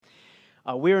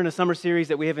We're in a summer series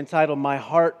that we have entitled My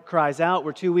Heart Cries Out.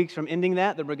 We're 2 weeks from ending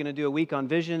that. Then we're going to do a week on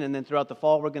vision, and then throughout the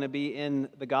fall, we're going to be in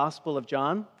the Gospel of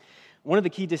John. One of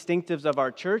the key distinctives of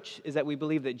our church is that we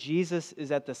believe that Jesus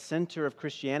is at the center of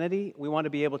Christianity. We want to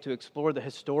be able to explore the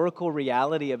historical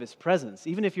reality of His presence,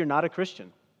 even if you're not a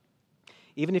Christian.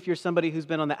 Even if you're somebody who's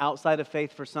been on the outside of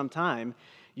faith for some time,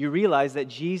 you realize that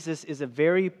Jesus is a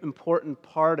very important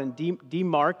part and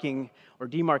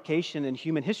demarcation in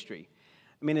human history.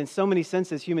 I mean, in so many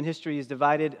senses, human history is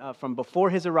divided from before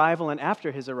His arrival and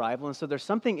after His arrival. And so there's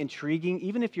something intriguing,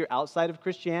 even if you're outside of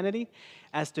Christianity,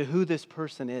 as to who this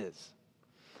person is.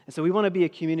 And so we want to be a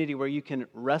community where you can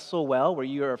wrestle well, where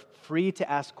you are free to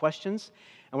ask questions.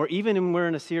 And we're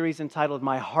in a series entitled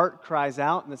My Heart Cries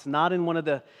Out. And it's not in one of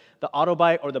the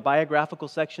biographical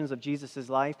sections of Jesus'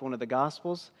 life, one of the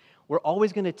Gospels. We're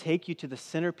always going to take you to the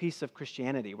centerpiece of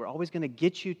Christianity. We're always going to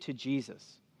get you to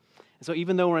Jesus. And so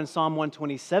even though we're in Psalm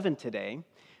 127 today,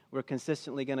 we're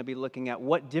consistently going to be looking at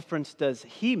what difference does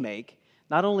He make,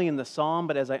 not only in the psalm,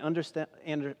 but as I understand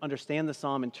the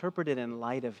psalm, interpreted in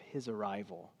light of His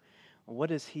arrival.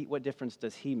 What difference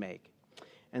does He make?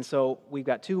 And so we've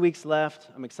got 2 weeks left.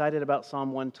 I'm excited about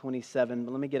Psalm 127,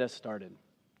 but let me get us started.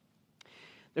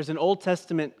 There's an Old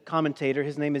Testament commentator.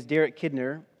 His name is Derek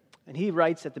Kidner, and he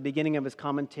writes at the beginning of his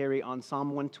commentary on Psalm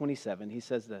 127, he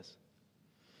says this: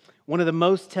 one of the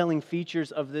most telling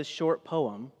features of this short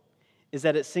poem is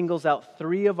that it singles out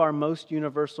three of our most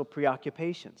universal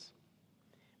preoccupations: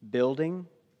 building,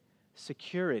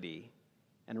 security,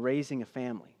 and raising a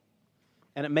family.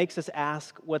 And it makes us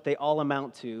ask what they all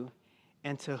amount to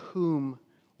and to whom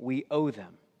we owe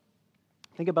them.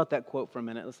 Think about that quote for a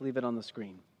minute. Let's leave it on the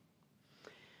screen.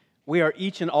 We are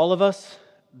each and all of us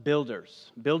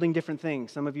builders, building different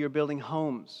things. Some of you are building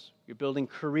homes, you're building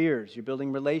careers, you're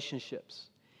building relationships,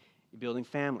 you're building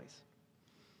families.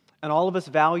 And all of us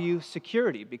value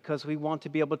security because we want to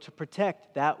be able to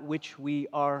protect that which we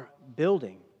are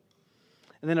building.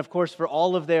 And then, of course, for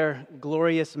all of their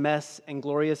glorious mess and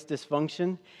glorious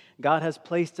dysfunction, God has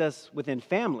placed us within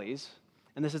families,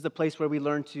 and this is the place where we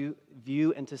learn to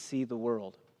view and to see the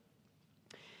world.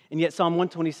 And yet Psalm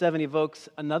 127 evokes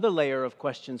another layer of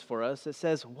questions for us. It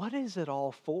says, what is it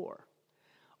all for?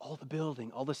 All the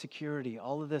building, all the security,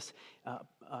 all of this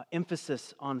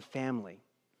emphasis on family.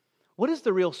 What is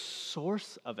the real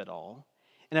source of it all?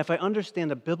 And if I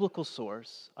understand a biblical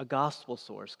source, a gospel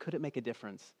source, could it make a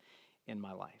difference in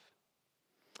my life?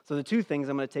 So the two things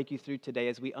I'm going to take you through today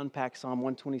as we unpack Psalm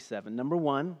 127. Number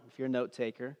one, if you're a note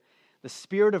taker, the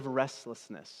spirit of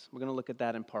restlessness. We're going to look at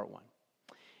that in part one.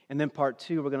 And then part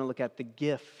two, we're going to look at the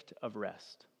gift of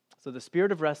rest. So the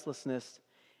spirit of restlessness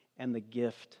and the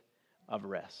gift of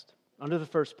rest. Under the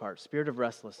first part, spirit of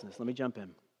restlessness. Let me jump in.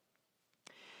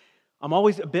 I'm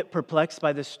always a bit perplexed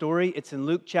by this story. It's in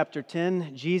Luke chapter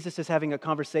 10. Jesus is having a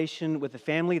conversation with a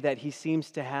family that he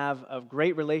seems to have a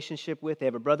great relationship with. They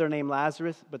have a brother named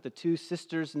Lazarus, but the two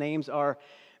sisters' names are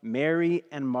Mary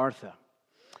and Martha.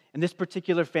 And this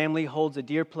particular family holds a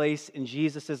dear place in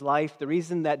Jesus' life. The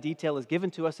reason that detail is given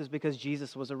to us is because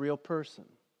Jesus was a real person.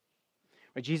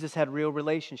 Right? Jesus had real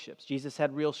relationships. Jesus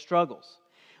had real struggles.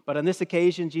 But on this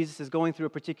occasion, Jesus is going through a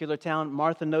particular town.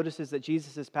 Martha notices that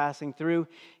Jesus is passing through.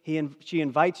 She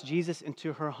invites Jesus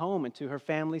into her home, into her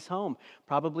family's home.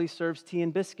 Probably serves tea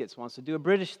and biscuits, wants to do a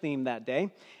British theme that day.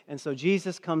 And so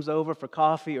Jesus comes over for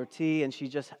coffee or tea, and she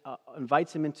just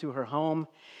invites him into her home.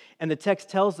 And the text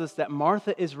tells us that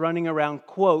Martha is running around,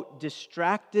 quote,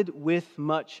 distracted with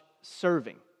much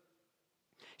serving.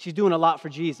 She's doing a lot for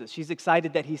Jesus. She's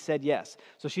excited that he said yes.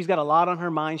 So she's got a lot on her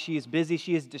mind. She is busy.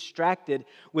 She is distracted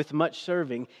with much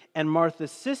serving. And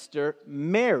Martha's sister,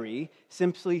 Mary,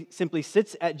 simply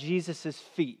sits at Jesus'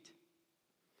 feet.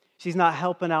 She's not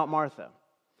helping out Martha.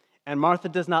 And Martha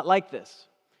does not like this.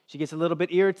 She gets a little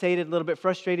bit irritated, a little bit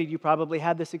frustrated. You probably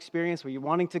had this experience where you're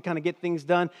wanting to kind of get things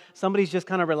done. Somebody's just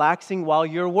kind of relaxing while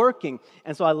you're working.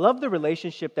 And so I love the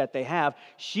relationship that they have.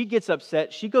 She gets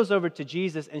upset. She goes over to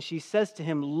Jesus and she says to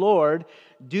him, Lord,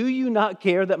 do you not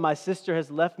care that my sister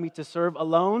has left me to serve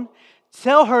alone?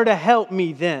 Tell her to help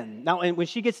me then. Now, and when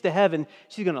she gets to heaven,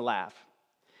 she's going to laugh.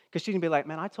 Because she's going to be like,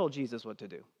 man, I told Jesus what to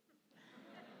do.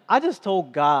 I just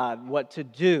told God what to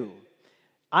do.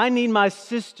 I need my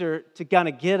sister to kind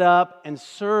of get up and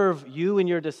serve you and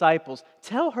your disciples.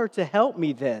 Tell her to help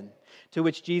me then. To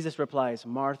which Jesus replies,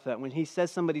 Martha. When he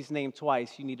says somebody's name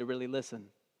twice, you need to really listen.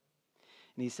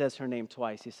 And he says her name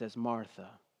twice. He says, Martha,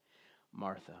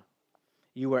 Martha,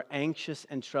 you are anxious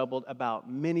and troubled about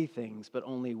many things, but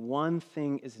only one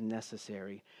thing is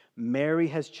necessary. Mary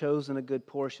has chosen a good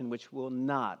portion which will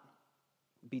not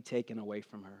be taken away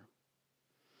from her.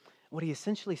 What he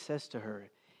essentially says to her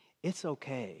it's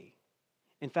okay.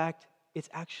 In fact, it's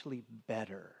actually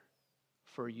better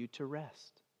for you to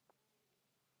rest.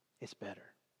 It's better.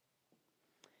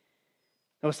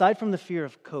 Now, aside from the fear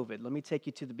of COVID, let me take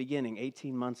you to the beginning,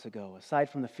 18 months ago. Aside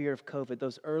from the fear of COVID,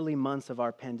 those early months of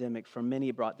our pandemic, for many,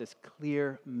 brought this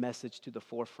clear message to the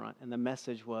forefront. And the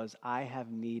message was, I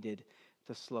have needed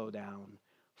to slow down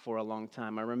for a long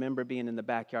time. I remember being in the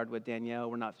backyard with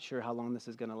Danielle. We're not sure how long this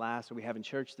is going to last. Are we having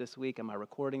church this week? Am I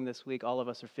recording this week? All of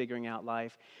us are figuring out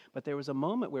life. But there was a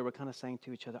moment where we're kind of saying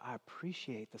to each other, I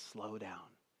appreciate the slowdown.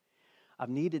 I've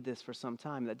needed this for some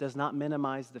time. That does not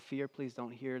minimize the fear. Please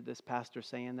don't hear this pastor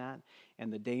saying that.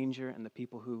 And the danger and the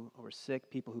people who were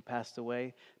sick, people who passed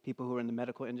away, people who are in the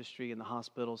medical industry, in the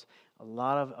hospitals.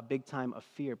 A big time of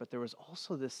fear. But there was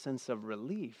also this sense of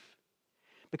relief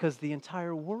because the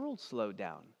entire world slowed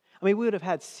down. I mean, we would have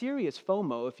had serious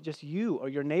FOMO if just you or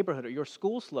your neighborhood or your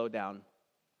school slowed down.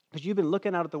 Because you've been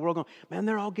looking out at the world going, man,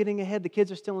 they're all getting ahead. The kids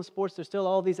are still in sports. There's still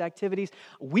all these activities.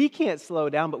 We can't slow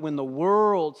down, but when the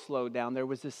world slowed down, there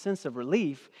was this sense of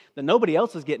relief that nobody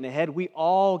else is getting ahead. We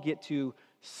all get to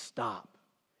stop.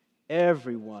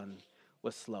 Everyone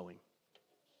was slowing.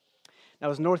 Now,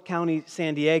 as North County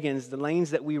San Diegans, the lanes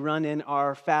that we run in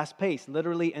are fast-paced,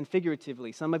 literally and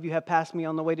figuratively. Some of you have passed me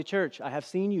on the way to church. I have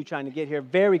seen you trying to get here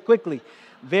very quickly.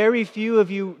 Very few of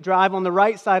you drive on the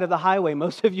right side of the highway.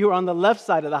 Most of you are on the left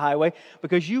side of the highway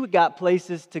because you got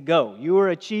places to go. You are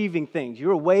achieving things.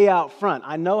 You're way out front.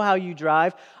 I know how you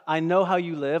drive. I know how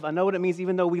you live. I know what it means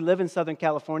even though we live in Southern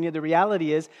California. The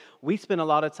reality is we spend a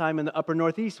lot of time in the upper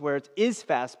Northeast where it is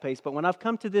fast-paced. But when I've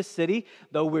come to this city,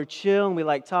 though we're chill and we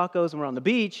like tacos and we're on the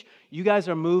beach, you guys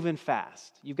are moving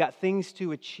fast. You've got things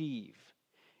to achieve.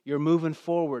 You're moving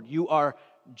forward. You are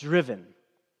driven.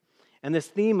 And this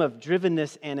theme of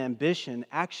drivenness and ambition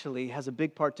actually has a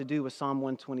big part to do with Psalm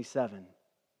 127.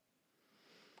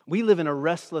 We live in a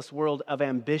restless world of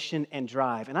ambition and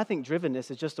drive. And I think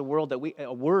drivenness is just a word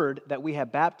that we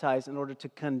have baptized in order to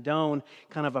condone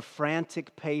kind of a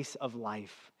frantic pace of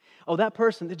life. Oh, that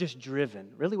person, they're just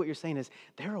driven. Really what you're saying is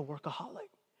they're a workaholic,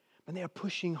 and they are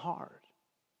pushing hard.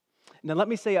 Now, let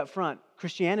me say up front,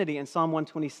 Christianity in Psalm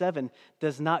 127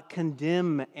 does not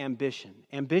condemn ambition.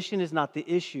 Ambition is not the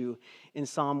issue in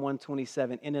Psalm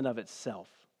 127 in and of itself.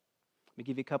 Let me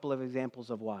give you a couple of examples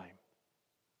of why.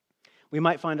 We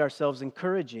might find ourselves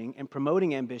encouraging and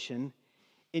promoting ambition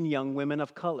in young women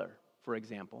of color, for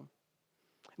example.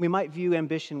 We might view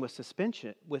ambition with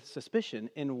suspicion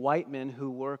in white men who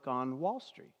work on Wall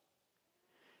Street.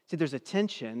 See, there's a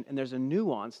tension and there's a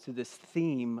nuance to this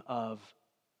theme of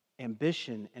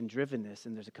ambition and drivenness,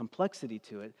 and there's a complexity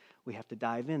to it. We have to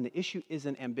dive in. The issue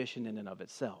isn't ambition in and of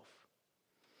itself.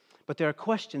 But there are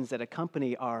questions that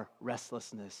accompany our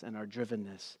restlessness and our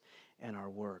drivenness and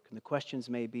our work. And the questions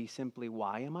may be simply,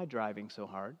 why am I driving so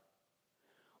hard?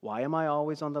 Why am I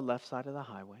always on the left side of the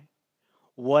highway?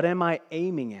 What am I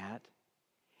aiming at?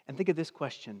 And think of this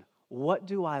question, what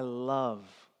do I love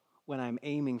when I'm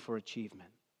aiming for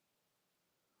achievement?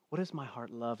 What does my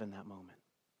heart love in that moment?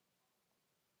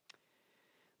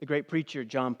 The great preacher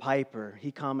John Piper,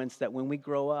 he comments that when we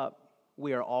grow up,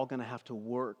 we are all going to have to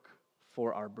work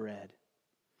for our bread.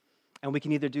 And we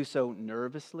can either do so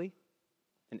nervously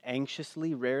and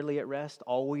anxiously, rarely at rest,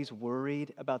 always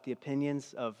worried about the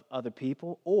opinions of other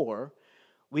people, or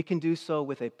we can do so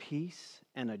with a peace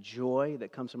and a joy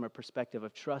that comes from a perspective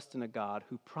of trust in a God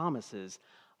who promises,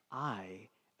 I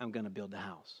am going to build the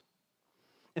house.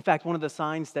 In fact, one of the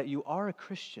signs that you are a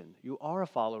Christian, you are a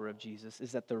follower of Jesus,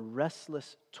 is that the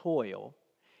restless toil,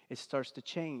 it starts to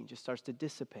change, it starts to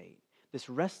dissipate. This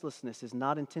restlessness is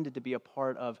not intended to be a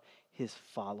part of his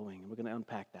following. We're going to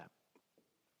unpack that.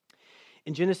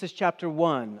 In Genesis chapter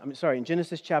 11,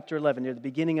 near the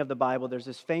beginning of the Bible, there's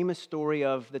this famous story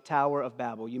of the Tower of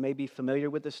Babel. You may be familiar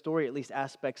with the story, at least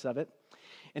aspects of it.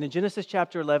 And in Genesis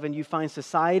chapter 11, you find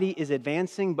society is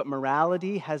advancing, but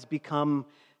morality has become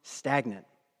stagnant.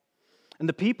 And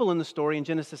the people in the story in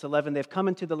Genesis 11, they've come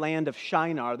into the land of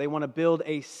Shinar. They want to build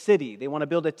a city. They want to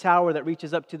build a tower that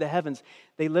reaches up to the heavens.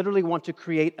 They literally want to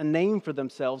create a name for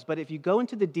themselves. But if you go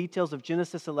into the details of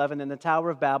Genesis 11 and the Tower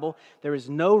of Babel, there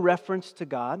is no reference to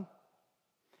God.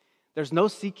 There's no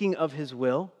seeking of his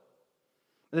will.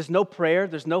 There's no prayer.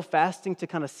 There's no fasting to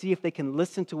kind of see if they can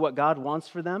listen to what God wants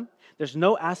for them. There's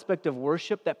no aspect of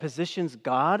worship that positions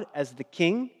God as the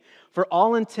king. For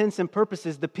all intents and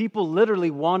purposes, the people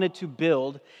literally wanted to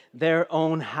build their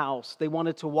own house. They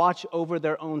wanted to watch over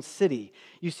their own city.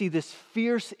 You see this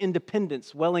fierce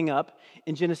independence welling up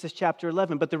in Genesis chapter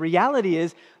 11. But the reality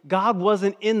is, God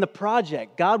wasn't in the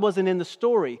project. God wasn't in the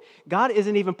story. God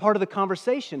isn't even part of the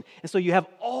conversation. And so you have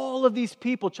all of these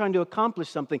people trying to accomplish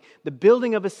something: the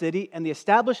building of a city and the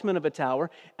establishment of a tower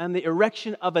and the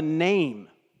erection of a name.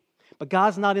 But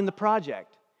God's not in the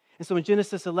project. And so in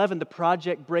Genesis 11, the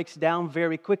project breaks down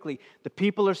very quickly. The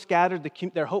people are scattered.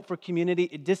 Their hope for community,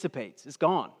 it dissipates. It's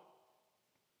gone.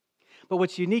 But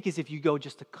what's unique is if you go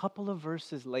just a couple of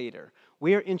verses later,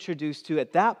 we are introduced to,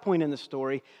 at that point in the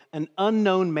story, an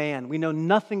unknown man. We know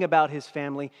nothing about his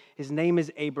family. His name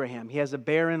is Abraham. He has a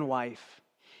barren wife.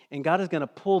 And God is going to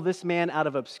pull this man out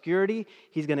of obscurity.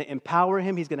 He's going to empower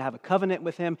him. He's going to have a covenant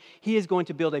with him. He is going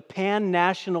to build a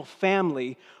pan-national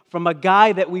family from a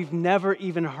guy that we've never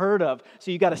even heard of. So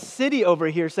you got a city over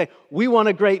here saying, we want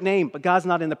a great name, but God's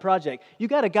not in the project. You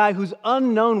got a guy who's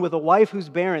unknown with a wife who's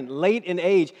barren, late in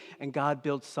age, and God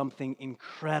builds something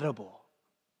incredible.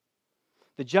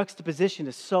 The juxtaposition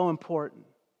is so important.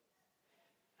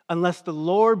 Unless the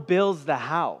Lord builds the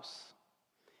house,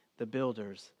 the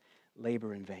builders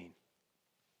labor in vain.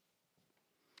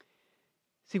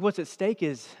 See, what's at stake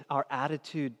is our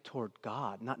attitude toward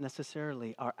God, not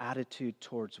necessarily our attitude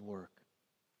towards work.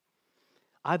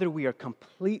 Either we are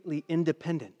completely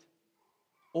independent,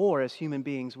 or as human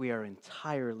beings, we are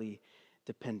entirely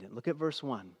dependent. Look at verse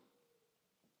 1.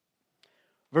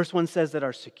 Verse 1 says that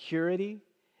our security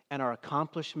and our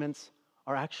accomplishments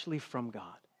are actually from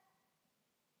God.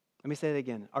 Let me say that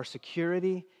again. Our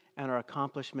security and our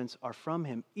accomplishments are from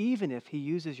Him, even if He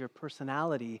uses your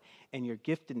personality and your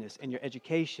giftedness and your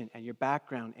education and your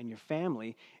background and your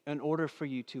family in order for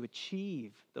you to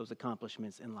achieve those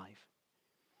accomplishments in life.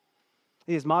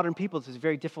 As modern people, this is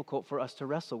very difficult for us to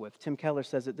wrestle with. Tim Keller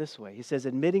says it this way. He says,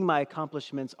 admitting my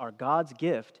accomplishments are God's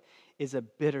gift is a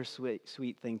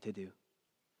bittersweet thing to do.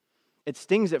 It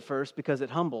stings at first because it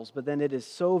humbles, but then it is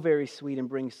so very sweet and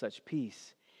brings such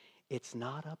peace. It's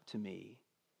not up to me,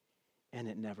 and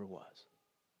it never was.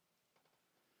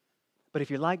 But if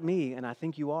you're like me, and I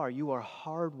think you are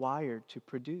hardwired to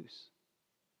produce,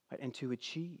 right, and to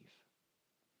achieve.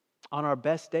 On our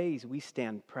best days, we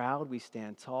stand proud, we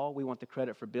stand tall. We want the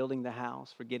credit for building the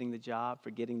house, for getting the job,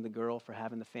 for getting the girl, for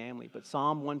having the family. But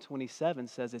Psalm 127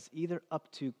 says it's either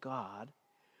up to God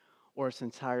or it's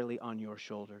entirely on your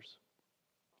shoulders.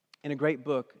 In a great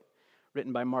book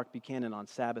written by Mark Buchanan on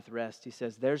Sabbath rest, he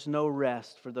says, there's no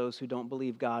rest for those who don't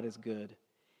believe God is good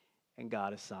and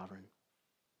God is sovereign.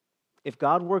 If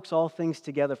God works all things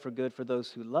together for good for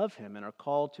those who love Him and are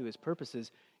called to His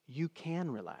purposes, you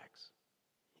can relax.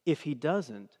 If He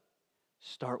doesn't,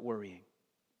 start worrying.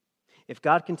 If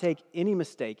God can take any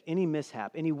mistake, any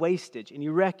mishap, any wastage, any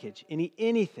wreckage,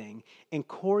 anything, and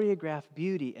choreograph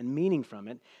beauty and meaning from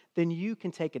it, then you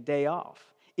can take a day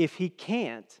off. If He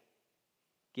can't,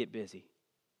 get busy.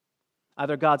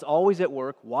 Either God's always at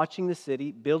work, watching the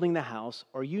city, building the house,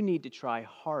 or you need to try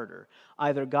harder.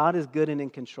 Either God is good and in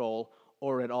control,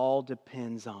 or it all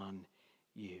depends on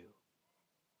you.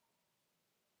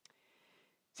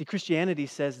 See, Christianity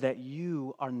says that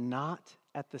you are not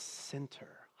at the center.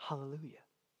 Hallelujah.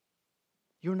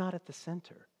 You're not at the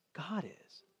center. God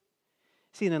is.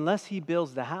 See, and unless He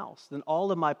builds the house, then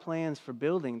all of my plans for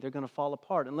building, they're going to fall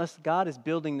apart. Unless God is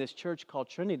building this church called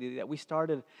Trinity that we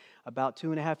started about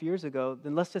 2.5 years ago,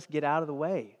 then let's just get out of the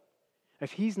way.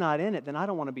 If He's not in it, then I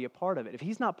don't want to be a part of it. If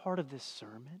He's not part of this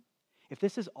sermon, if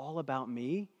this is all about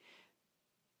me,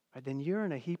 right, then you're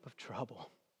in a heap of trouble.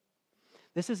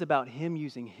 This is about Him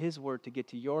using His word to get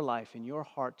to your life and your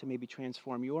heart to maybe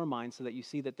transform your mind so that you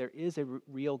see that there is a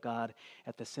real God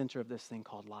at the center of this thing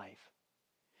called life.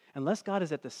 Unless God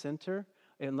is at the center,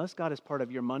 unless God is part of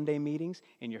your Monday meetings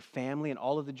and your family and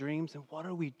all of the dreams, then what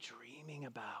are we dreaming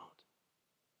about?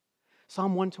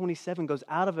 Psalm 127 goes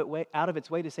out of its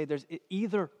way to say there's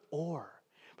either or.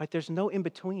 Right? There's no in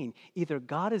between. Either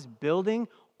God is building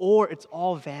or it's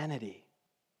all vanity.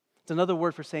 It's another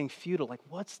word for saying futile. Like,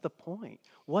 what's the point?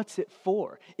 What's it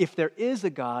for? If there is a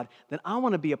God, then I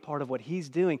want to be a part of what He's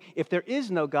doing. If there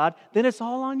is no God, then it's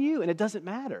all on you and it doesn't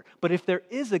matter. But if there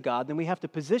is a God, then we have to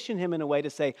position Him in a way to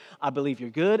say, I believe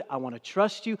you're good. I want to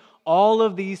trust you. All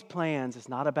of these plans, it's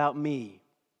not about me.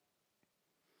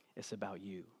 It's about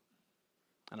you.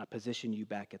 And I position you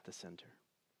back at the center.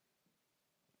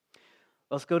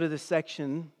 Let's go to this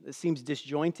section that seems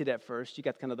disjointed at first. You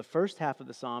got kind of the first half of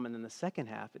the psalm, and then the second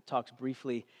half, it talks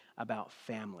briefly about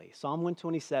family. Psalm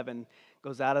 127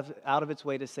 goes out of its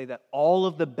way to say that all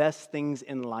of the best things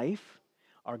in life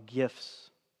are gifts.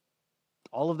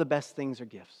 All of the best things are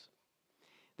gifts.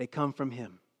 They come from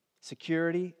Him.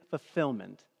 Security,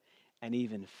 fulfillment, and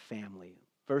even family.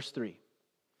 Verse 3.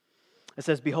 It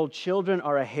says, behold, children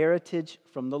are a heritage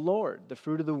from the Lord, the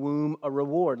fruit of the womb a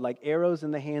reward. Like arrows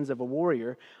in the hands of a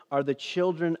warrior are the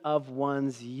children of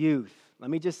one's youth. Let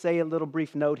me just say a little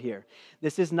brief note here.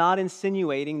 This is not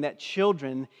insinuating that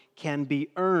children can be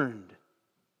earned.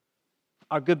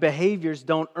 Our good behaviors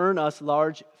don't earn us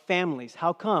large families.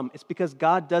 How come? It's because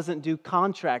God doesn't do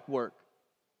contract work.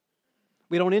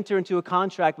 We don't enter into a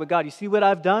contract with God. You see what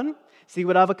I've done? See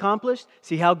what I've accomplished?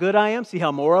 See how good I am? See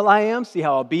how moral I am? See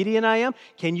how obedient I am?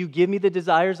 Can you give me the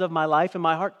desires of my life and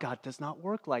my heart? God does not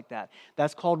work like that.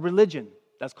 That's called religion.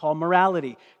 That's called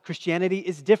morality. Christianity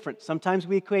is different. Sometimes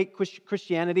we equate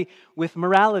Christianity with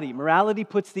morality. Morality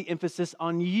puts the emphasis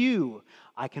on you.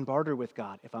 I can barter with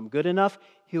God. If I'm good enough,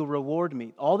 He'll reward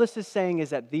me. All this is saying is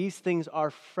that these things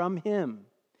are from Him.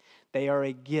 They are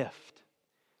a gift.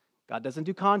 God doesn't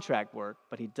do contract work,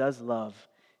 but He does love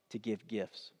to give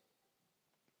gifts.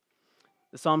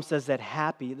 The psalm says that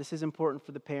happy, this is important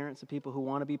for the parents, the people who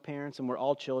want to be parents, and we're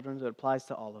all children, so it applies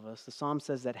to all of us. The psalm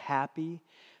says that happy,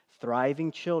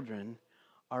 thriving children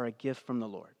are a gift from the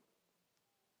Lord.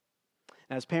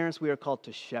 And as parents, we are called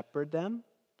to shepherd them,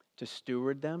 to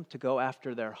steward them, to go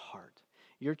after their heart.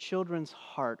 Your children's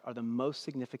heart are the most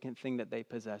significant thing that they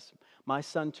possess. My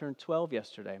son turned 12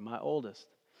 yesterday, my oldest.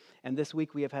 And this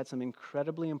week we have had some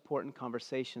incredibly important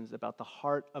conversations about the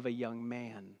heart of a young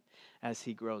man as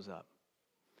he grows up.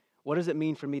 What does it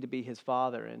mean for me to be his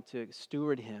father and to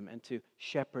steward him and to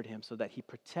shepherd him so that he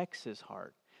protects his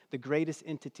heart? The greatest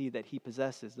entity that he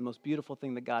possesses, the most beautiful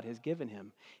thing that God has given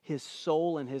him, his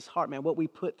soul and his heart. Man, what we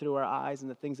put through our eyes and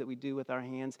the things that we do with our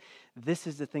hands, this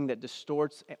is the thing that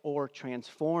distorts or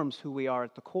transforms who we are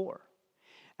at the core.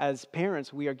 As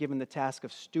parents, we are given the task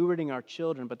of stewarding our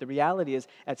children, but the reality is,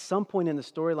 at some point in the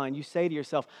storyline, you say to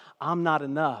yourself, I'm not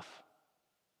enough.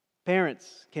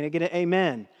 Parents, can I get an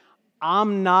amen?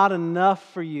 I'm not enough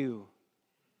for you.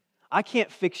 I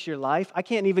can't fix your life. I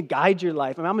can't even guide your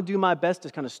life. I'm going to do my best to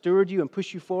kind of steward you and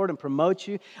push you forward and promote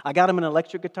you. I got him an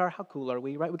electric guitar. How cool are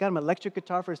we, right? We got him an electric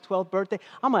guitar for his 12th birthday.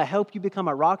 I'm going to help you become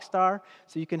a rock star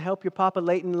so you can help your papa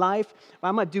late in life.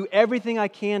 I'm going to do everything I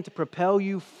can to propel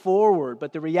you forward.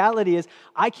 But the reality is,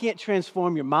 I can't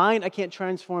transform your mind. I can't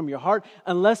transform your heart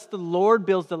unless the Lord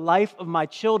builds the life of my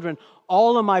children.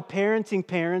 All of my parenting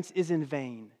parents is in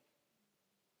vain.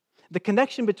 The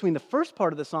connection between the first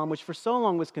part of the psalm, which for so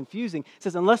long was confusing,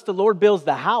 says, unless the Lord builds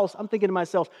the house, I'm thinking to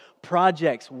myself,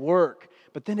 projects, work.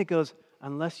 But then it goes,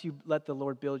 unless you let the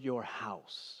Lord build your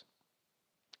house,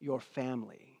 your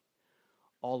family,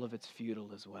 all of it's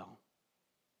futile as well.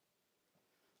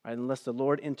 Right? Unless the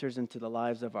Lord enters into the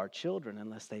lives of our children,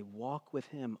 unless they walk with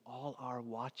Him, all our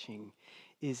watching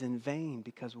is in vain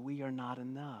because we are not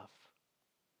enough.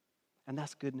 And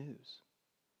that's good news.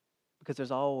 Because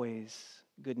there's always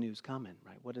good news coming,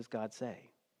 right? What does God say?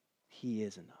 He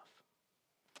is enough.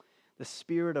 The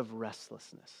spirit of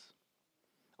restlessness,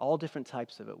 all different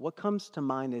types of it. What comes to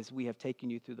mind as we have taken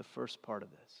you through the first part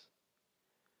of this?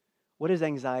 What does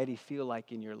anxiety feel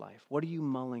like in your life? What are you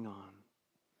mulling on?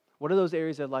 What are those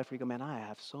areas of life where you go, man, I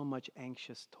have so much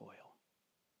anxious toil?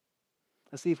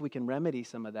 Let's see if we can remedy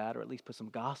some of that, or at least put some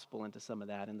gospel into some of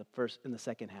that in the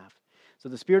second half. So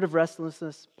the spirit of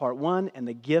restlessness, part 1, and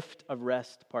the gift of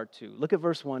rest, part 2. Look at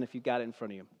verse 1 if you've got it in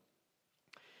front of you.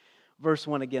 Verse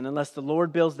 1 again, unless the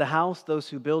Lord builds the house, those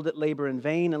who build it labor in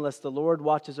vain. Unless the Lord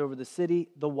watches over the city,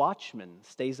 the watchman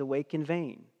stays awake in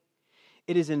vain.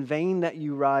 It is in vain that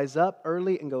you rise up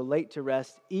early and go late to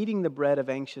rest, eating the bread of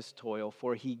anxious toil,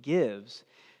 for He gives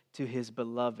to His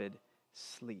beloved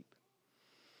sleep.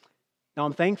 Now,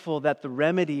 I'm thankful that the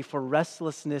remedy for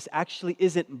restlessness actually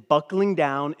isn't buckling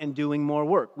down and doing more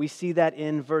work. We see that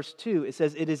in verse 2. It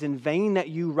says, it is in vain that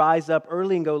you rise up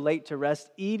early and go late to rest,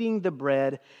 eating the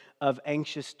bread of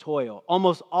anxious toil.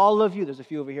 Almost all of you, there's a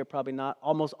few over here, probably not,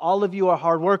 almost all of you are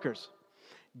hard workers,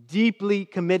 deeply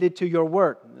committed to your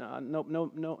work.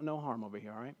 No harm over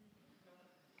here, all right?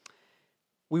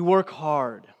 We work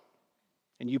hard,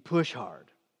 and you push hard.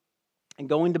 And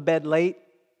going to bed late,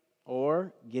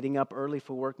 or getting up early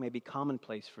for work may be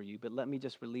commonplace for you, but let me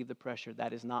just relieve the pressure.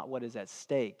 That is not what is at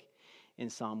stake in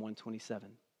Psalm 127.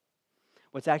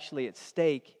 What's actually at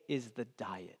stake is the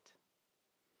diet.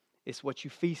 It's what you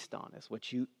feast on. It's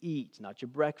what you eat, not your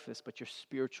breakfast, but your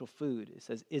spiritual food. It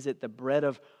says, is it the bread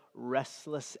of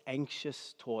restless,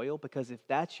 anxious toil? Because if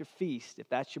that's your feast, if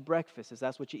that's your breakfast, if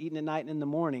that's what you're eating at night and in the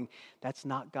morning, that's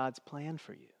not God's plan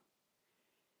for you.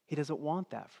 He doesn't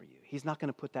want that for you. He's not going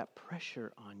to put that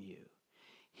pressure on you.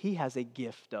 He has a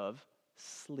gift of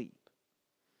sleep.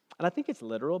 And I think it's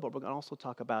literal, but we're going to also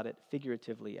talk about it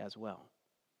figuratively as well.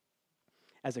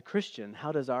 As a Christian,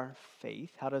 how does our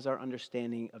faith, how does our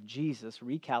understanding of Jesus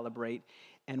recalibrate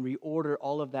and reorder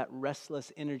all of that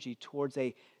restless energy towards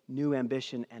a new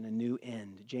ambition and a new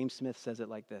end? James Smith says it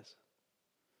like this.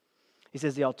 He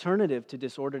says, the alternative to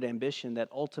disordered ambition that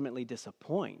ultimately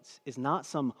disappoints is not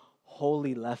some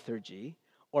holy lethargy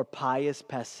or pious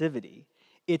passivity.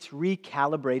 It's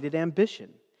recalibrated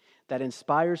ambition that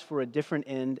inspires for a different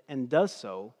end and does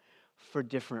so for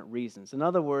different reasons. In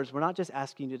other words, we're not just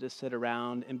asking you to sit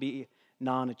around and be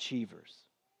non-achievers,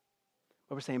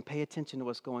 but we're saying pay attention to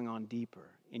what's going on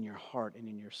deeper in your heart and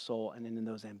in your soul and in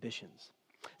those ambitions.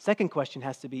 Second question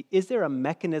has to be, is there a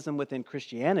mechanism within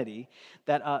Christianity,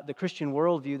 that the Christian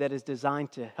worldview, that is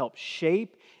designed to help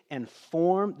shape and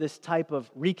form this type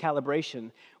of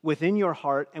recalibration within your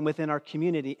heart and within our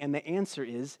community? And the answer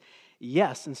is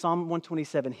yes. And Psalm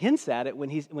 127 hints at it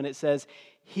when it says,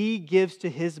 He gives to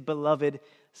His beloved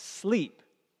sleep,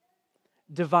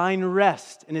 divine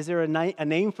rest. And is there a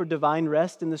name for divine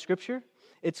rest in the Scripture?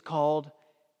 It's called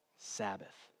Sabbath.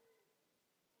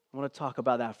 I want to talk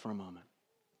about that for a moment.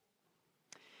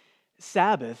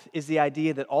 Sabbath is the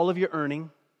idea that all of your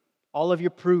earning, all of your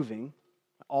proving,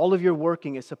 all of your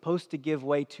working is supposed to give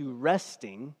way to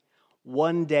resting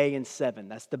one day in 7.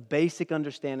 That's the basic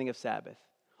understanding of Sabbath.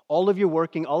 All of your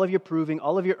working, all of your proving,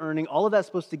 all of your earning, all of that's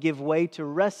supposed to give way to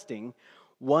resting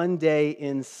one day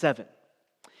in 7.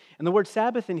 And the word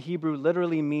Sabbath in Hebrew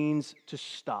literally means to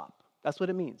stop. That's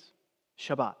what it means.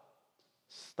 Shabbat.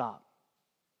 Stop.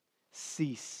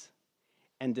 Cease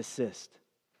and desist.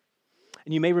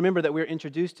 And you may remember that we're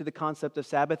introduced to the concept of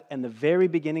Sabbath in the very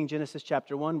beginning, Genesis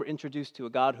chapter 1. We're introduced to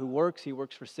a God who works. He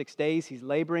works for 6 days. He's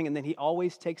laboring, and then He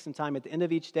always takes some time at the end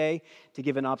of each day to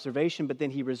give an observation, but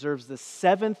then He reserves the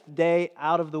 7th day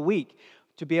out of the week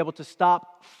to be able to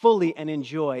stop fully and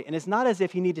enjoy. And it's not as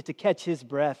if He needed to catch His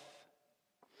breath.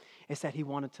 It's that He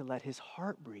wanted to let His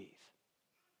heart breathe.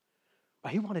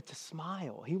 He wanted to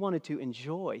smile. He wanted to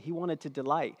enjoy. He wanted to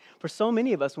delight. For so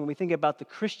many of us, when we think about the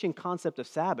Christian concept of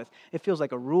Sabbath, it feels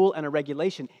like a rule and a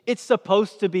regulation. It's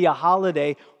supposed to be a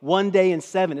holiday, one day in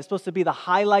 7. It's supposed to be the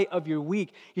highlight of your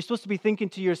week. You're supposed to be thinking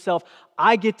to yourself,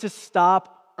 I get to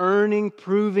stop earning,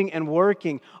 proving, and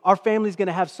working. Our family's going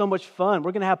to have so much fun.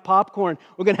 We're going to have popcorn.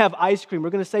 We're going to have ice cream. We're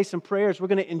going to say some prayers. We're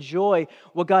going to enjoy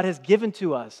what God has given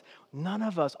to us. None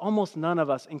of us, almost none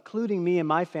of us, including me and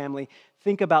my family,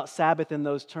 think about Sabbath in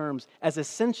those terms as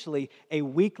essentially a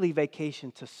weekly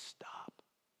vacation to stop.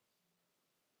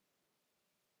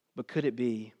 But could it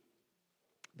be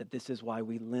that this is why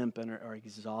we limp and are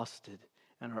exhausted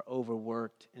and are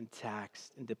overworked and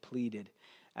taxed and depleted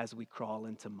as we crawl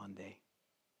into Monday?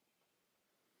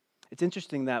 It's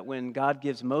interesting that when God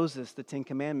gives Moses the 10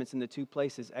 Commandments in the 2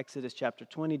 places, Exodus chapter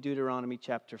 20, Deuteronomy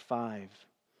chapter 5,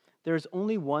 there is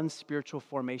only one spiritual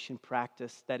formation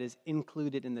practice that is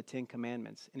included in the 10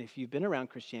 Commandments. And if you've been around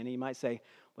Christianity, you might say,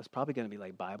 well, it's probably going to be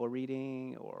like Bible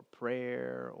reading or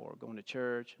prayer or going to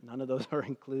church. None of those are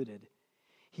included.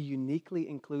 He uniquely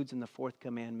includes in the 4th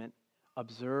commandment,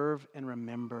 observe and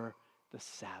remember the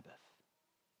Sabbath.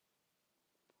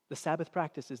 The Sabbath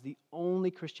practice is the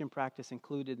only Christian practice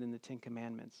included in the 10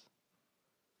 Commandments.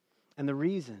 And the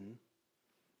reason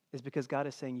is because God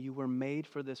is saying you were made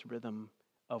for this rhythm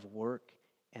of work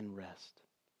and rest.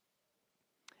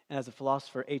 And as the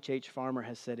philosopher H.H. Farmer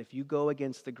has said, if you go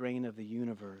against the grain of the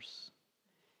universe,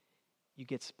 you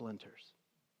get splinters.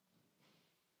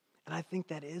 And I think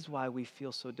that is why we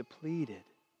feel so depleted.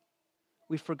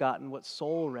 We've forgotten what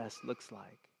soul rest looks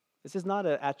like. This is not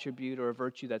an attribute or a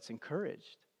virtue that's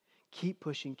encouraged. Keep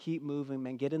pushing, keep moving,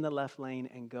 man. Get in the left lane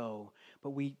and go.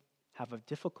 But we have a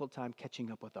difficult time catching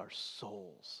up with our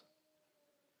souls.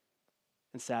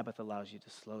 And Sabbath allows you to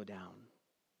slow down.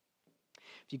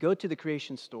 If you go to the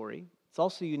creation story, it's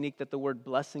also unique that the word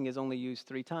blessing is only used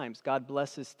 3 times. God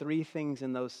blesses 3 things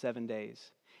in those 7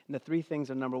 days. And the 3 things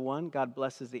are, number 1, God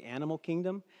blesses the animal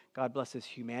kingdom, God blesses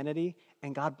humanity,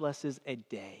 and God blesses a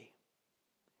day.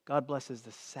 God blesses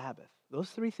the Sabbath.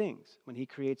 Those 3 things when He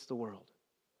creates the world.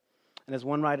 And as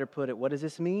one writer put it, what does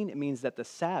this mean? It means that the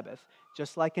Sabbath,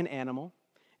 just like an animal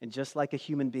and just like a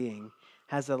human being,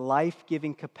 has a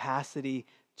life-giving capacity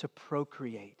to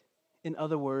procreate. In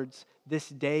other words, this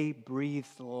day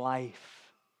breathes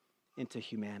life into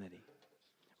humanity.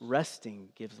 Resting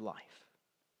gives life.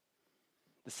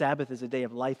 The Sabbath is a day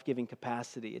of life-giving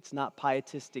capacity. It's not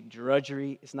pietistic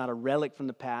drudgery. It's not a relic from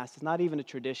the past. It's not even a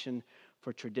tradition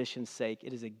for tradition's sake.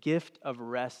 It is a gift of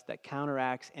rest that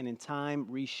counteracts and in time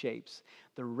reshapes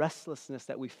the restlessness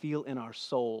that we feel in our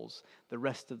souls the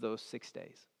rest of those 6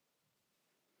 days.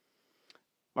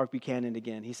 Mark Buchanan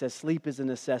again. He says, sleep is a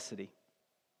necessity,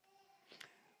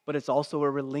 but it's also a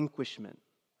relinquishment.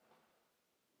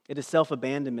 It is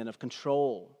self-abandonment of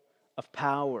control, of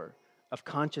power, of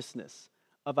consciousness,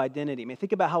 of identity. I mean,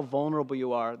 think about how vulnerable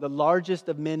you are. The largest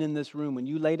of men in this room, when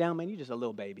you lay down, man, you're just a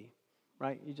little baby,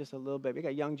 right? You're just a little baby. We got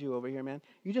a young Jew over here, man.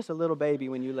 You're just a little baby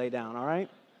when you lay down, all right?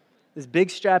 This big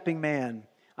strapping man,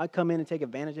 I come in and take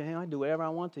advantage of him. I do whatever I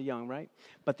want to young, right?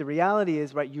 But the reality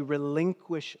is, right, you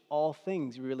relinquish all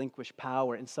things. You relinquish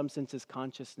power. In some senses,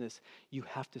 consciousness. You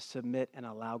have to submit and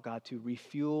allow God to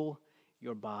refuel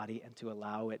your body and to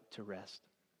allow it to rest.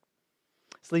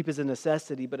 Sleep is a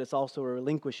necessity, but it's also a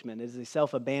relinquishment. It is a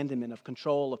self-abandonment of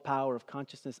control, of power, of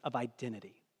consciousness, of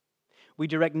identity. We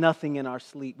direct nothing in our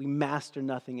sleep. We master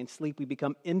nothing. In sleep, we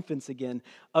become infants again,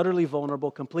 utterly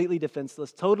vulnerable, completely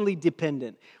defenseless, totally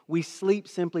dependent. We sleep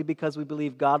simply because we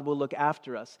believe God will look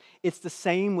after us. It's the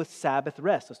same with Sabbath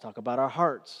rest. Let's talk about our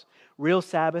hearts. Real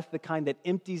Sabbath, the kind that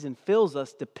empties and fills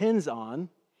us, depends on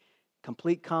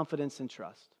complete confidence and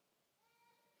trust.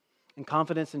 And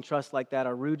confidence and trust like that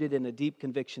are rooted in a deep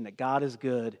conviction that God is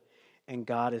good and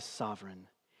God is sovereign.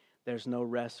 There's no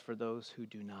rest for those who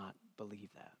do not believe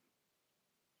that.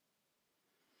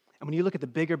 And when you look at the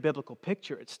bigger biblical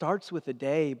picture, it starts with a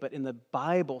day, but in the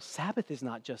Bible, Sabbath is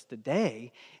not just a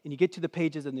day. And you get to the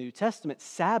pages of the New Testament,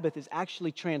 Sabbath is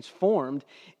actually transformed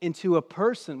into a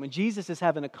person. When Jesus is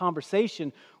having a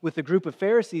conversation with a group of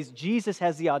Pharisees, Jesus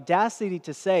has the audacity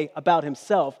to say about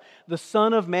himself, the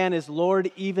Son of Man is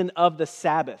Lord even of the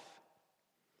Sabbath.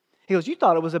 He goes, you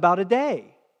thought it was about a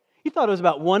day. You thought it was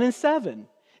about 1 and 7.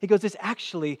 He goes, it's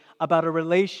actually about a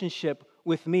relationship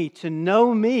with me. To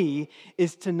know me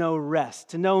is to know rest.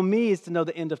 To know me is to know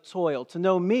the end of toil. To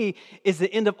know me is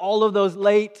the end of all of those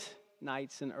late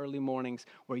nights and early mornings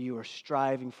where you are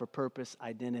striving for purpose,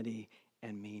 identity,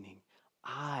 and meaning.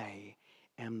 I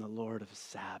am the Lord of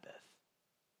Sabbath.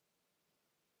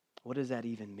 What does that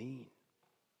even mean?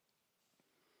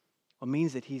 Well, it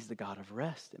means that he's the God of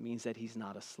rest. It means that he's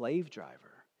not a slave driver.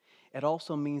 It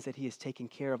also means that he has taken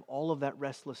care of all of that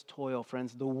restless toil,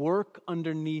 friends, the work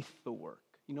underneath the work.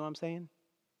 You know what I'm saying?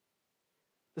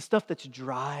 The stuff that's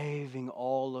driving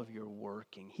all of your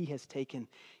working. He has taken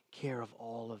care of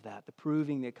all of that. The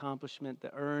proving, the accomplishment,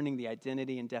 the earning, the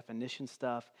identity and definition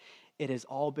stuff. It has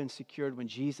all been secured when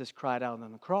Jesus cried out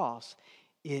on the cross,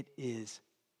 it is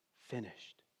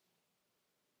finished.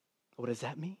 What does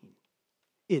that mean?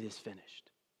 It is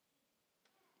finished.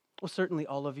 Well, certainly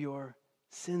all of your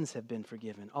sins have been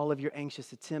forgiven. All of your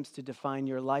anxious attempts to define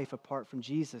your life apart from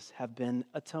Jesus have been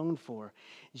atoned for.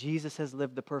 Jesus has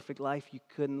lived the perfect life you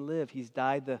couldn't live. He's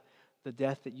died the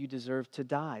death that you deserve to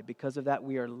die. Because of that,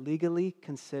 we are legally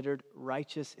considered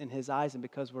righteous in his eyes. And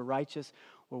because we're righteous,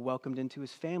 we're welcomed into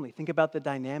his family. Think about the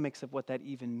dynamics of what that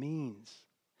even means.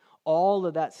 All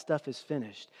of that stuff is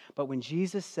finished. But when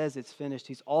Jesus says it's finished,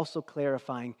 he's also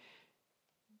clarifying,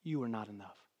 you are not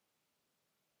enough.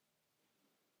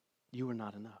 You are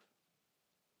not enough.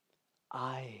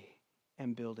 I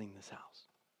am building this house.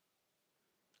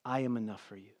 I am enough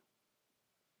for you.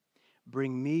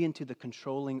 Bring me into the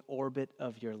controlling orbit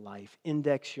of your life.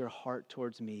 Index your heart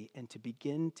towards me and to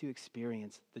begin to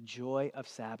experience the joy of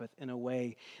Sabbath in a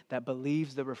way that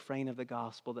believes the refrain of the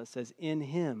gospel that says, in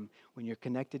him, when you're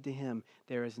connected to him,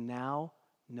 there is now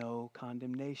no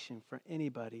condemnation for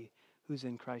anybody who's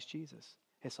in Christ Jesus.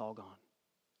 It's all gone.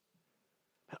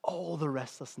 And all the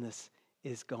restlessness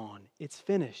is gone. It's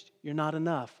finished. You're not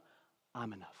enough.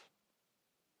 I'm enough.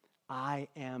 I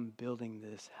am building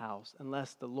this house.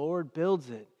 Unless the Lord builds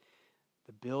it,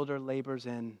 the builder labors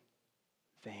in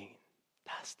vain.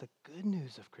 That's the good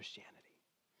news of Christianity.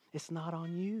 It's not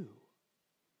on you.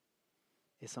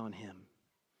 It's on him.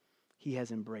 He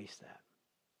has embraced that.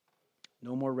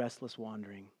 No more restless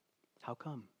wandering. How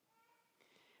come?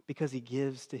 Because he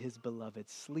gives to his beloved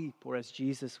sleep, or as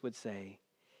Jesus would say,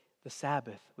 the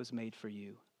Sabbath was made for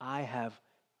you. I have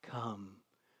come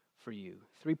for you.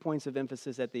 3 points of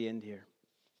emphasis at the end here.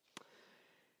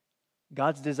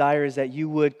 God's desire is that you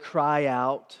would cry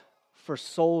out for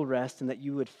soul rest and that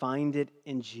you would find it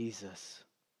in Jesus.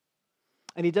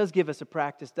 And he does give us a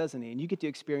practice, doesn't he? And you get to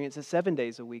experience it 7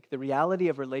 days a week. The reality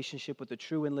of relationship with the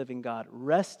true and living God.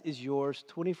 Rest is yours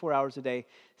 24 hours a day,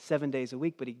 7 days a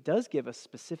week. But he does give us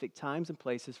specific times and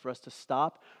places for us to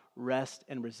stop, rest,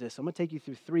 and resist. I'm going to take you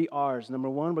through 3 R's. Number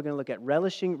 1, we're going to look at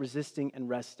relishing, resisting, and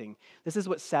resting. This is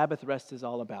what Sabbath rest is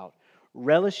all about.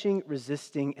 Relishing,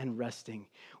 resisting, and resting.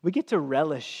 We get to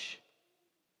relish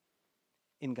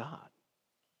in God.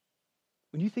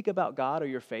 When you think about God or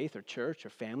your faith or church or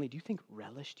family, do you think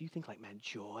relish? Do you think like, man,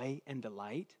 joy and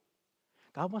delight?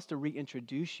 God wants to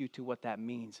reintroduce you to what that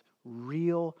means.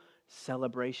 Real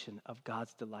celebration of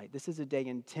God's delight. This is a day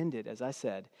intended, as I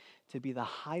said, to be the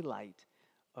highlight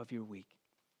of your week.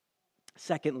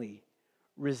 Secondly,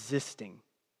 resistance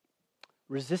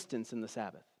in the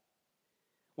Sabbath.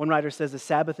 One writer says the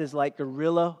Sabbath is like a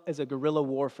guerrilla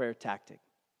warfare tactic.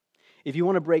 If you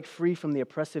want to break free from the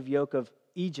oppressive yoke of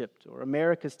Egypt or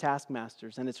America's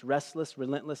taskmasters and its restless,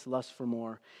 relentless lust for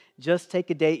more, just take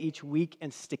a day each week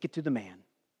and stick it to the man.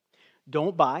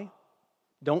 Don't buy,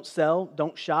 don't sell,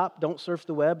 don't shop, don't surf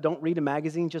the web, don't read a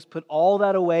magazine. Just put all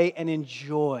that away and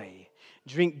enjoy.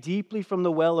 Drink deeply from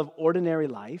the well of ordinary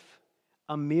life,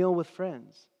 a meal with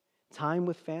friends, time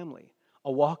with family,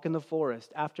 a walk in the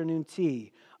forest, afternoon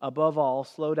tea. Above all,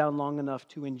 slow down long enough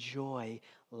to enjoy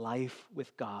life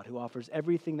with God, who offers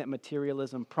everything that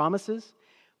materialism promises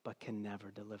but can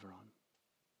never deliver on.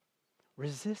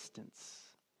 Resistance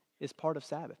is part of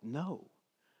Sabbath. No,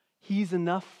 He's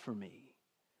enough for me.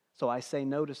 So I say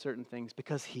no to certain things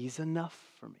because He's enough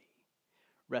for me.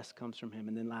 Rest comes from Him.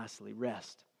 And then lastly,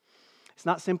 rest. It's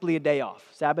not simply a day off.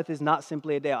 Sabbath is not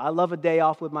simply a day off. I love a day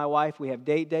off with my wife. We have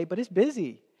date day, but it's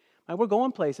busy. Right? We're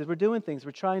going places. We're doing things.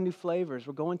 We're trying new flavors.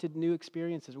 We're going to new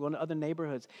experiences. We're going to other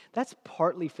neighborhoods. That's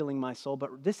partly filling my soul,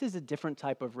 but this is a different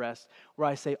type of rest where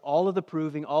I say all of the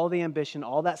proving, all the ambition,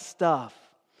 all that stuff,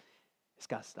 it's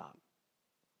got to stop.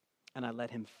 And I let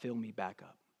Him fill me back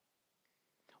up.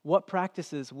 What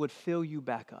practices would fill you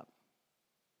back up?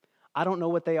 I don't know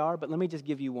what they are, but let me just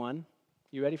give you one.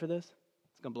 You ready for this?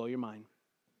 It's going to blow your mind.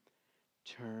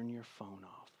 Turn your phone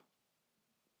off.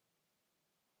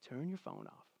 Turn your phone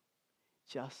off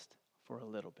just for a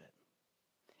little bit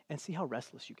and see how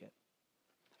restless you get.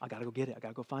 I got to go get it. I got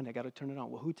to go find it. I got to turn it on.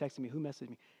 Well, who texted me? Who messaged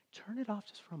me? Turn it off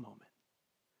just for a moment.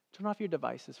 Turn off your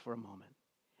devices for a moment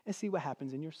and see what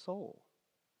happens in your soul.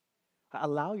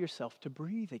 Allow yourself to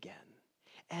breathe again.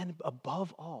 And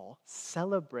above all,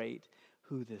 celebrate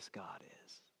who this God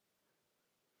is.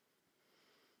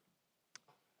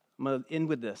 I'm going to end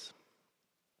with this.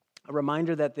 A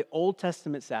reminder that the Old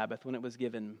Testament Sabbath, when it was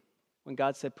given, when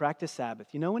God said, practice Sabbath,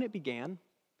 you know when it began?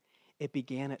 It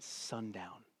began at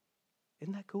sundown.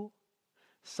 Isn't that cool?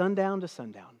 Sundown to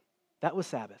sundown. That was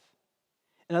Sabbath.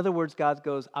 In other words, God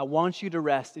goes, I want you to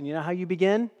rest. And you know how you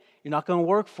begin? You're not going to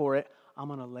work for it. I'm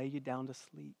going to lay you down to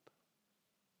sleep.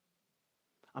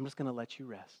 I'm just going to let you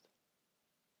rest.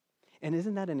 And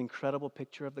isn't that an incredible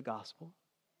picture of the gospel?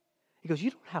 He goes,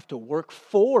 you don't have to work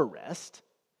for rest.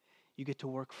 You get to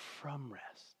work from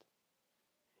rest.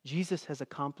 Jesus has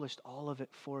accomplished all of it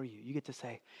for you. You get to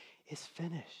say, it's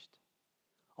finished.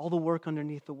 All the work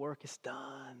underneath the work is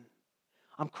done.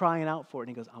 I'm crying out for it.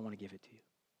 And He goes, I want to give it to you.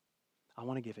 I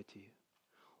want to give it to you.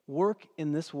 Work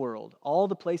in this world, all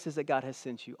the places that God has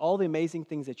sent you, all the amazing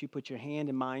things that you put your hand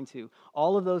and mind to,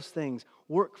 all of those things,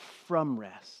 work from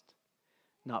rest,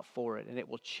 not for it. And it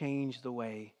will change the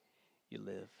way you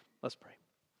live. Let's pray.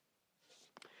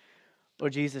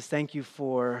 Lord Jesus, thank you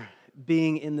for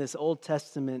being in this Old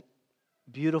Testament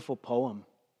beautiful poem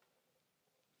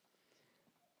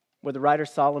where the writer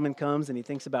Solomon comes and he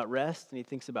thinks about rest and he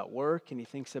thinks about work and he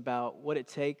thinks about what it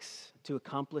takes to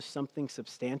accomplish something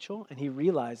substantial. And he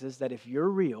realizes that if you're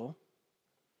real,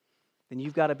 then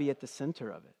you've got to be at the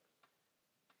center of it.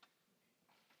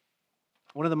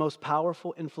 One of the most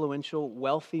powerful, influential,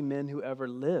 wealthy men who ever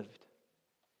lived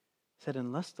said,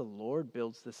 unless the Lord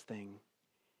builds this thing,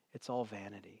 it's all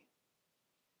vanity.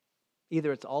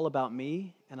 Either it's all about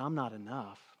me and I'm not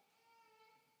enough,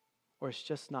 or it's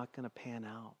just not going to pan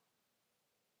out.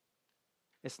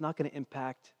 It's not going to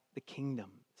impact the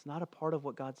kingdom. It's not a part of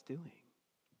what God's doing.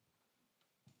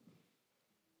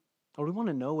 Or we want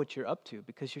to know what you're up to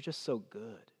because you're just so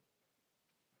good.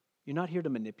 You're not here to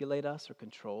manipulate us or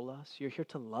control us. You're here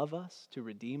to love us, to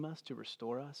redeem us, to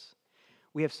restore us.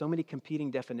 We have so many competing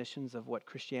definitions of what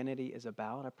Christianity is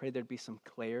about. I pray there'd be some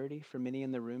clarity for many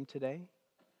in the room today.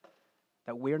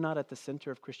 That we're not at the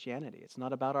center of Christianity. It's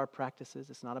not about our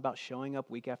practices. It's not about showing up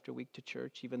week after week to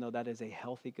church, even though that is a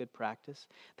healthy, good practice.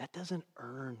 That doesn't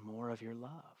earn more of your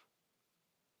love.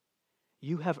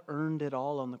 You have earned it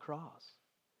all on the cross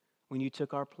when you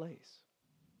took our place.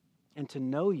 And to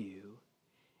know you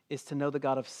is to know the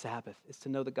God of Sabbath, is to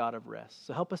know the God of rest.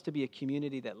 So help us to be a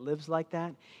community that lives like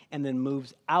that and then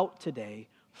moves out today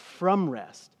from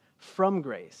rest, from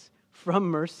grace, from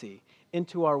mercy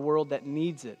into our world that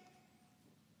needs it.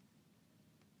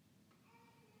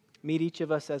 Meet each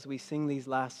of us as we sing these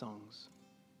last songs.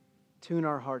 Tune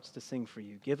our hearts to sing for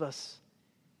you. Give us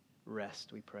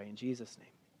rest, we pray. In Jesus'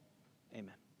 name,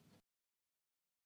 amen.